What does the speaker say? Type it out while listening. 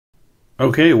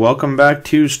Okay, welcome back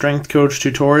to Strength Coach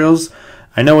Tutorials.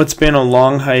 I know it's been a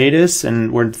long hiatus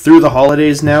and we're through the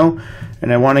holidays now,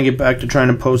 and I want to get back to trying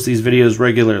to post these videos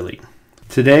regularly.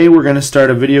 Today we're going to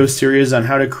start a video series on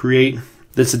how to create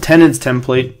this attendance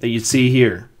template that you see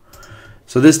here.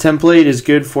 So this template is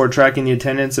good for tracking the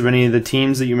attendance of any of the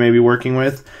teams that you may be working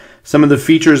with. Some of the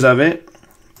features of it: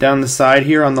 down the side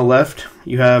here on the left,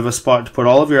 you have a spot to put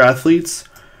all of your athletes.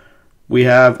 We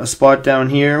have a spot down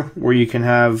here where you can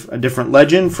have a different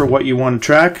legend for what you want to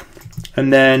track,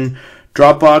 and then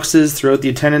drop boxes throughout the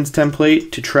attendance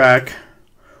template to track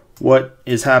what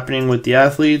is happening with the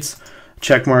athletes.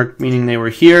 Check mark meaning they were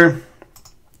here,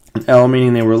 an L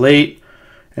meaning they were late,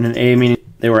 and an A meaning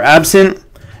they were absent.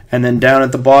 And then down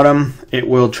at the bottom, it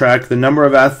will track the number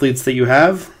of athletes that you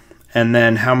have, and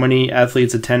then how many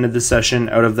athletes attended the session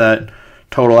out of that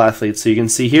total athletes. So you can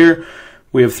see here,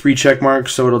 we have 3 check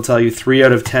marks, so it'll tell you 3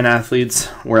 out of 10 athletes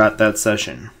were at that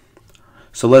session.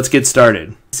 So let's get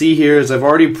started. See here is I've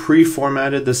already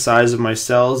pre-formatted the size of my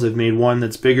cells. I've made one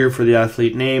that's bigger for the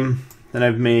athlete name, then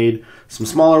I've made some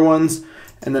smaller ones,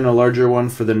 and then a larger one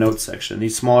for the notes section.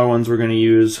 These smaller ones we're going to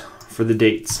use for the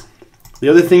dates. The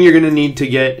other thing you're going to need to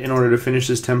get in order to finish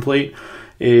this template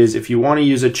is if you want to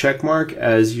use a check mark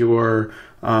as your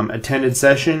attended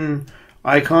session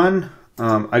icon.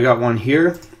 I got one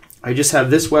here. I just have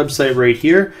this website right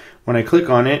here. When I click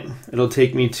on it, it'll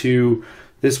take me to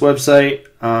this website.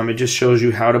 It just shows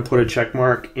you how to put a check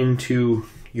mark into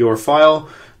your file.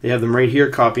 They have them right here,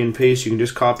 copy and paste. You can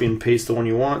just copy and paste the one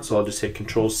you want. So I'll just hit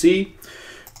Control C,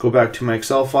 go back to my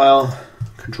Excel file,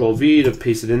 Control V to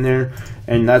paste it in there.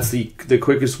 And that's the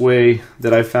quickest way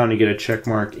that I've found to get a check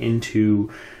mark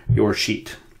into your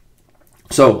sheet.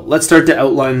 So let's start to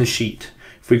outline the sheet.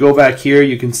 If we go back here,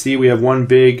 you can see we have one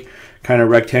big kind of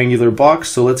rectangular box,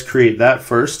 so let's create that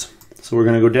first. So we're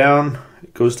going to go down,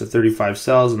 it goes to 35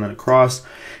 cells and then across,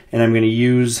 and I'm going to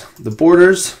use the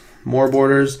borders, more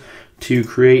borders, to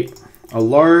create a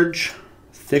large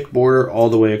thick border all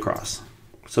the way across.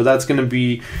 So that's going to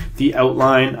be the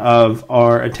outline of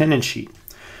our attendance sheet.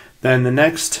 Then the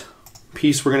next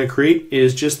piece we're going to create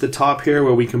is just the top here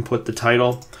where we can put the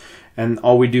title, and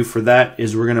all we do for that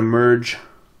is we're going to merge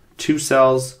 2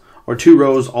 cells or 2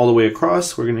 rows all the way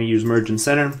across. We're going to use merge and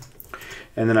center,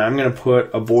 and then I'm going to put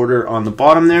a border on the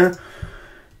bottom there,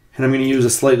 and I'm going to use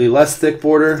a slightly less thick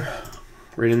border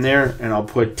right in there, and I'll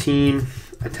put team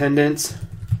attendance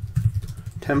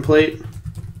template,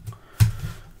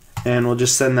 and we'll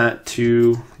just send that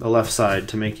to the left side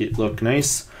to make it look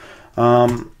nice.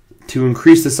 To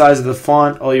increase the size of the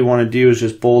font, all you want to do is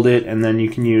just bold it, and then you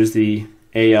can use the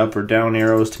A up or down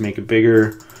arrows to make it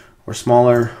bigger or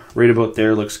smaller. Right about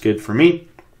there looks good for me.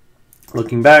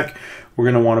 Looking back, we're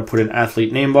going to want to put an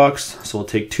athlete name box, so we'll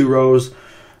take 2 rows,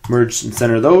 merge and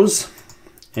center those,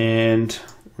 and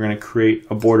we're going to create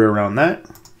a border around that.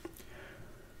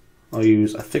 I'll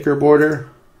use a thicker border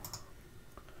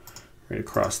right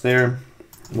across there.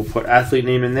 We'll put athlete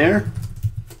name in there,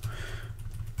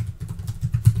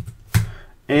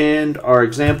 and our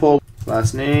example,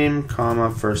 last name,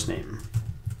 comma, first name.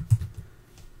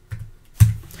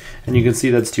 And you can see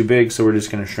that's too big, so we're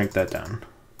just going to shrink that down.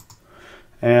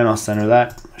 And I'll center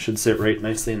that. It should sit right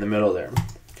nicely in the middle there.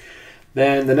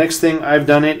 Then the next thing I've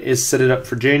done is set it up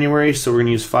for January. So we're going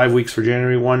to use 5 weeks for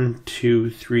January. 1, 2,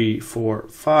 3, 4,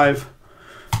 5.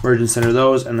 Merge and center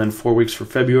those. And then 4 weeks for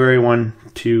February. 1,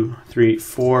 2, 3,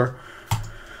 4.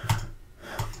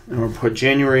 And we'll put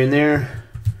January in there.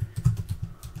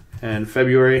 And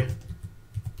February.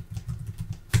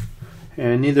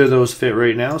 And neither of those fit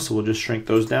right now, so we'll just shrink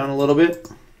those down a little bit,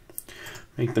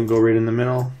 make them go right in the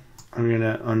middle. I'm going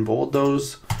to unbold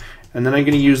those, and then I'm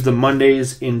going to use the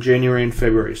Mondays in January and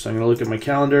February. So I'm going to look at my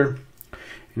calendar,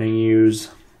 and I use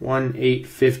 1, 8,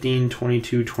 15,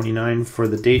 22, 29 for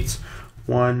the dates.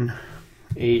 1,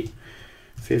 8,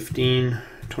 15,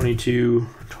 22,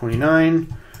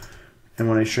 29, and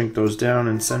when I shrink those down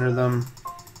and center them,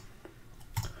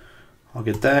 I'll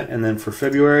get that. And then for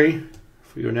February,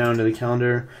 if we go down to the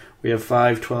calendar, we have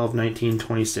 5, 12, 19,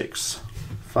 26.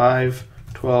 5,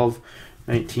 12,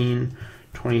 19,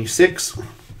 26.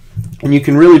 And you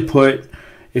can really put,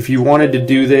 if you wanted to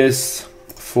do this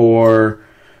for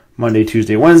Monday,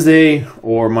 Tuesday, Wednesday,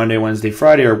 or Monday, Wednesday,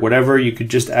 Friday, or whatever, you could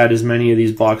just add as many of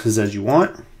these boxes as you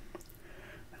want. And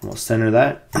we'll center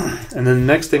that. And then the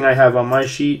next thing I have on my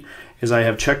sheet is I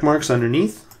have check marks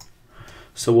underneath.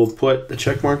 So we'll put the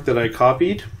check mark that I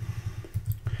copied.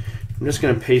 I'm just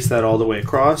going to paste that all the way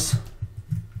across.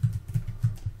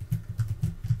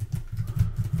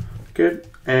 Good.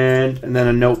 And then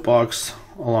a note box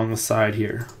along the side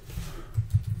here.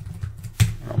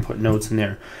 I'll put notes in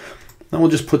there. Then we'll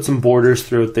just put some borders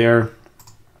throughout there.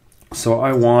 So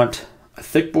I want a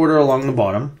thick border along the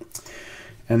bottom,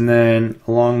 and then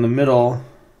along the middle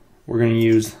we're going to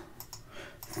use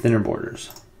thinner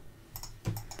borders.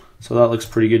 So that looks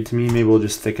pretty good to me. Maybe we'll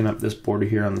just thicken up this border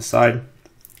here on the side.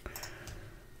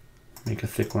 Make a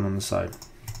thick one on the side.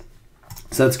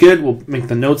 So that's good. We'll make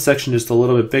the notes section just a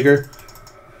little bit bigger.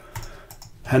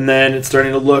 And then it's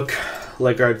starting to look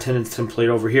like our attendance template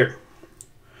over here.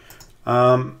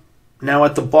 Now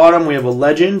at the bottom we have a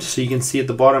legend. So you can see at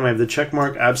the bottom I have the check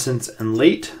mark, absence, and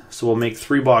late. So we'll make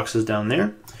 3 boxes down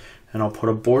there. And I'll put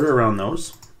a border around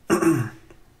those.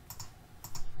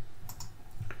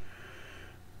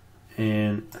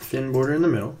 And a thin border in the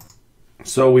middle.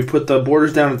 So we put the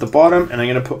borders down at the bottom, and I'm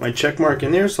going to put my check mark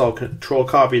in there, so I'll control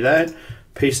copy that,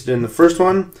 paste it in the first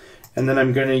one, and then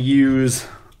I'm going to use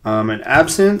an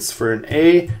absence for an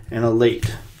A and a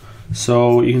late.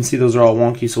 So you can see those are all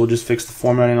wonky, so we'll just fix the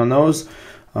formatting on those,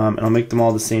 and I'll make them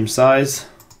all the same size.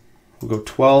 We'll go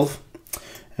 12,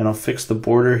 and I'll fix the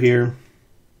border here.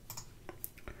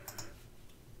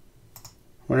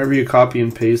 Whenever you copy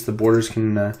and paste, the borders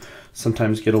can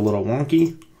sometimes get a little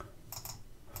wonky.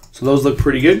 So those look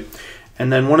pretty good.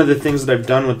 And then one of the things that I've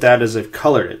done with that is I've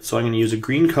colored it. So I'm going to use a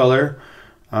green color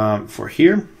for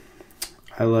here.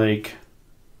 I like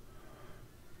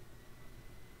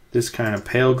this kind of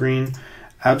pale green.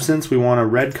 Absence, we want a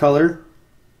red color.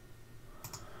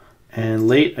 And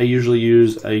late, I usually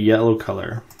use a yellow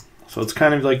color. So it's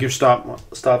kind of like your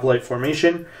stoplight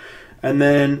formation. And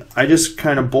then I just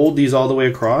kind of bold these all the way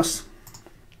across.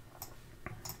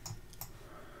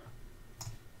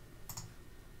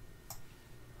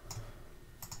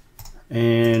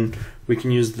 And we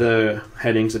can use the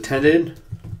headings attended,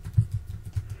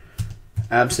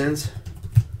 absence,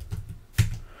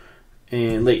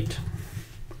 and late.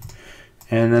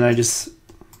 And then I just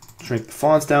shrink the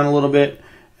fonts down a little bit,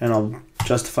 and I'll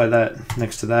justify that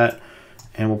next to that,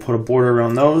 and we'll put a border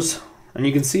around those. And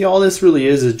you can see all this really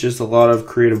is just a lot of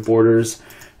creative borders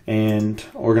and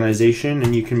organization,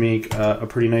 and you can make a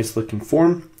pretty nice looking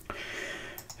form.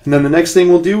 And then the next thing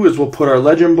we'll do is we'll put our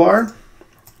legend bar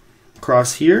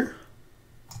across here.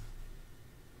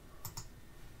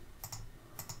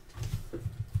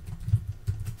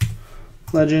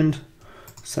 Legend,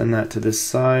 send that to this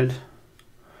side,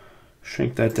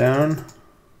 shrink that down,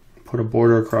 put a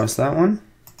border across that one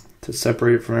to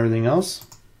separate it from everything else.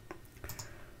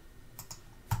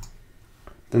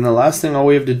 Then the last thing all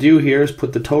we have to do here is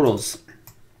put the totals.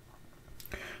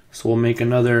 So we'll make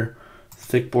another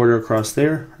thick border across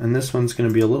there, and this one's going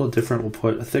to be a little different. We'll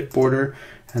put a thick border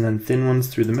and then thin ones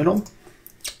through the middle.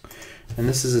 And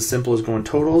this is as simple as going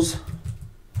totals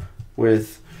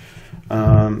with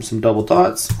some double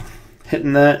dots.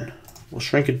 Hitting that, we'll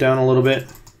shrink it down a little bit,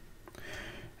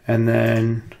 and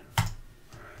then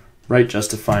right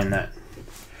justifying that.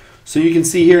 So you can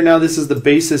see here now this is the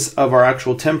basis of our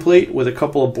actual template with a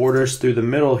couple of borders through the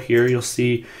middle here. You'll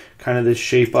see kind of this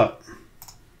shape up.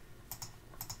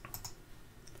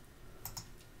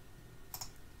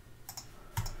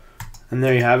 And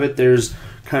there you have it. There's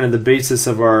kind of the basis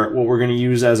of our what we're going to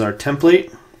use as our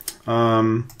template.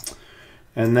 And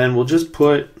then we'll just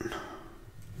put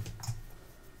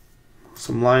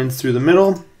some lines through the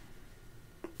middle.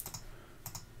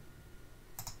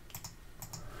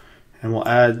 And we'll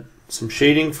add some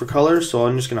shading for color. So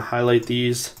I'm just going to highlight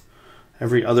these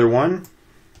every other one.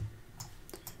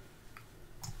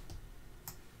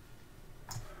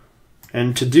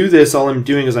 And to do this, all I'm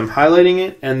doing is I'm highlighting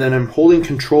it, and then I'm holding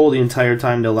control the entire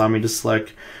time to allow me to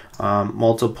select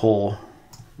multiple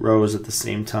rows at the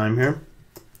same time here.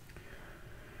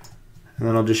 And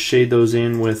then I'll just shade those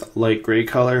in with light gray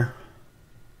color.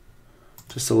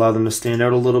 Just allow them to stand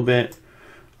out a little bit.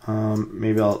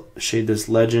 Maybe I'll shade this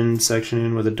legend section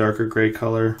in with a darker gray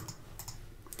color.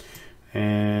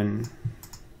 And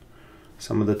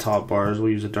some of the top bars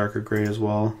we'll use a darker gray as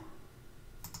well.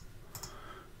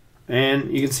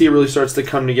 And you can see it really starts to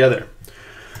come together.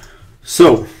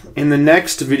 So in the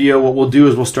next video, what we'll do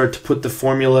is we'll start to put the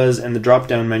formulas and the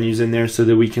drop-down menus in there so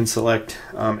that we can select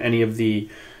any of the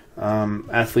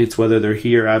athletes, whether they're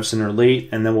here, absent, or late,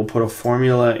 and then we'll put a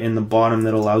formula in the bottom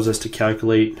that allows us to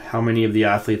calculate how many of the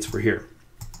athletes were here.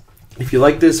 If you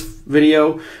like this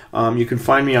video, you can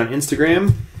find me on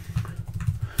Instagram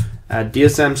at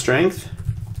DSMStrength,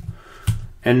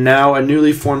 and now a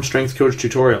newly formed Strength Coach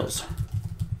Tutorials,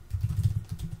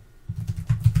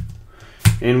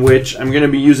 in which I'm going to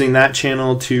be using that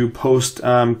channel to post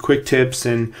quick tips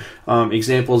and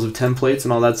examples of templates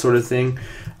and all that sort of thing.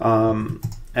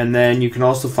 And then you can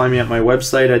also find me at my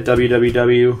website at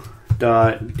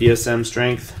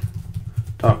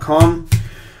www.dsmstrength.com.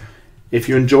 If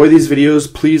you enjoy these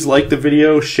videos, please like the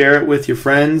video, share it with your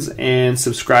friends, and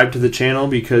subscribe to the channel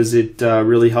because it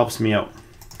really helps me out.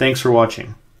 Thanks for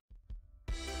watching.